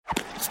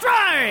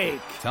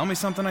Mike! Tell me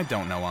something I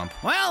don't know, Ump.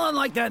 Well,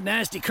 unlike that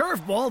nasty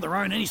curveball, there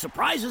aren't any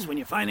surprises when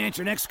you finance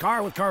your next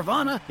car with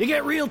Carvana. You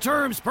get real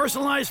terms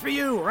personalized for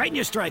you right in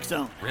your strike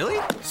zone. Really?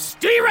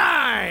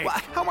 Steer-right!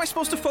 How am I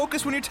supposed to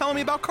focus when you're telling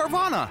me about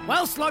Carvana?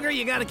 Well, Slugger,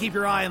 you gotta keep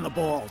your eye on the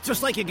ball.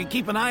 Just like you can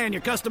keep an eye on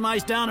your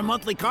customized down and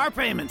monthly car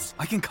payments.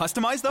 I can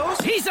customize those?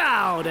 He's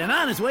out and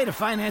on his way to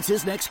finance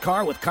his next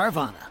car with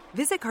Carvana.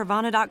 Visit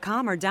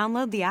Carvana.com or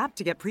download the app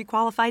to get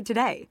pre-qualified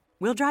today.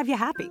 We'll drive you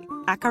happy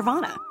at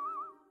Carvana.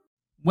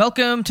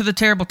 Welcome to The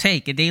Terrible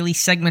Take, a daily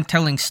segment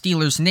telling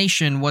Steelers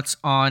Nation what's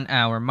on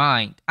our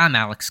mind. I'm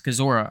Alex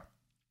Kozora.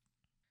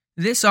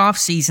 This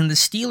offseason, the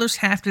Steelers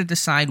have to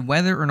decide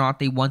whether or not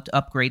they want to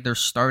upgrade their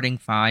starting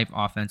five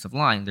offensive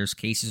line. There's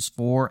cases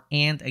for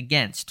and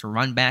against to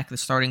run back the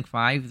starting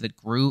five that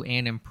grew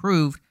and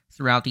improved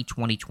throughout the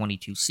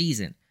 2022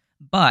 season.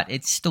 But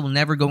it's still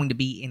never going to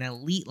be an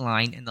elite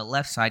line, and the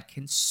left side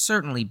can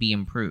certainly be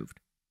improved.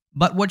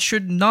 But what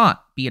should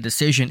not be a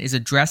decision is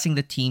addressing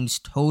the team's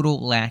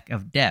total lack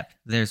of depth.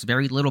 There's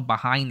very little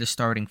behind the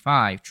starting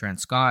five.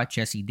 Trent Scott,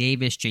 Jesse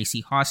Davis,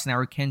 J.C.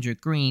 Hassenauer,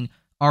 Kendrick Green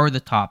are the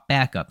top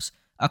backups.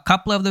 A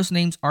couple of those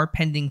names are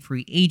pending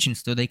free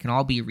agents, though they can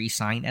all be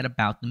re-signed at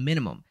about the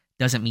minimum.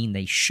 Doesn't mean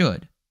they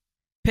should.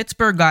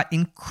 Pittsburgh got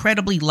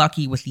incredibly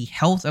lucky with the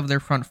health of their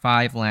front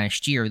five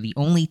last year, the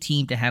only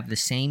team to have the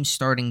same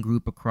starting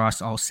group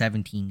across all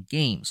 17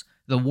 games.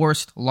 The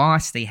worst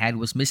loss they had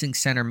was missing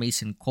center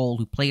Mason Cole,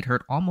 who played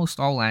hurt almost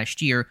all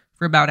last year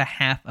for about a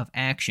half of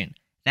action.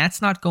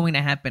 That's not going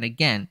to happen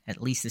again.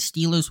 At least the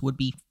Steelers would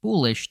be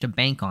foolish to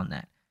bank on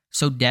that.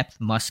 So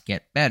depth must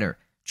get better.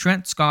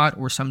 Trent Scott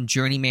or some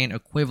journeyman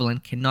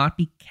equivalent cannot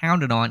be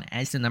counted on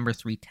as the number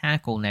 3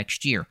 tackle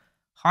next year.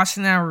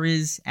 Hassenauer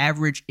is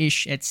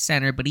average-ish at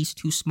center, but he's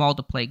too small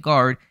to play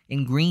guard,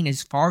 and Green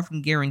is far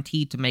from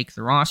guaranteed to make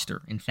the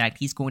roster. In fact,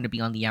 he's going to be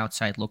on the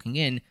outside looking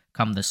in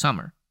come the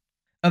summer.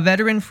 A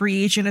veteran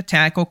free agent at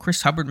tackle,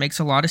 Chris Hubbard, makes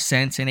a lot of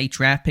sense, and a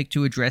draft pick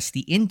to address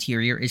the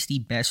interior is the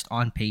best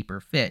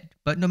on-paper fit.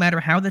 But no matter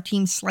how the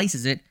team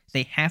slices it,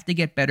 they have to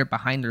get better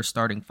behind their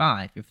starting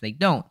five. If they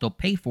don't, they'll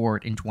pay for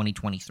it in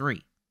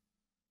 2023.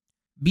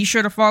 Be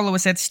sure to follow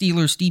us at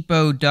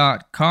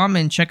SteelersDepot.com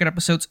and check out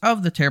episodes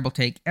of The Terrible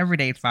Take every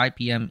day at 5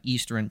 p.m.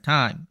 Eastern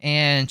Time.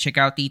 And check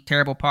out The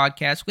Terrible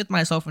Podcast with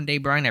myself and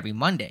Dave Bryan every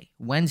Monday,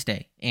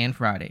 Wednesday, and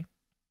Friday.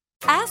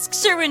 Ask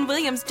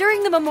Sherwin-Williams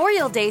during the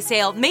Memorial Day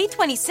sale, May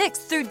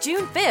 26th through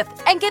June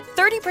 5th, and get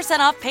 30%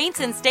 off paints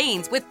and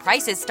stains with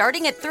prices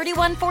starting at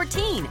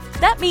 $31.14.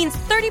 That means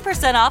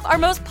 30% off our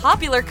most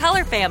popular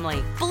color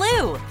family,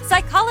 blue.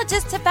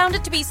 Psychologists have found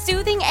it to be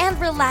soothing and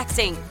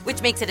relaxing,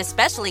 which makes it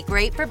especially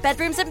great for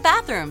bedrooms and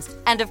bathrooms.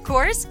 And of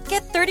course,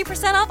 get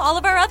 30% off all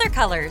of our other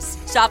colors.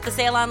 Shop the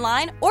sale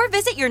online or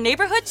visit your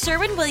neighborhood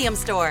Sherwin-Williams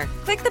store.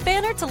 Click the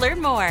banner to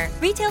learn more.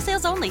 Retail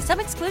sales only.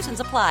 Some exclusions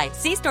apply.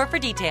 See store for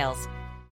details.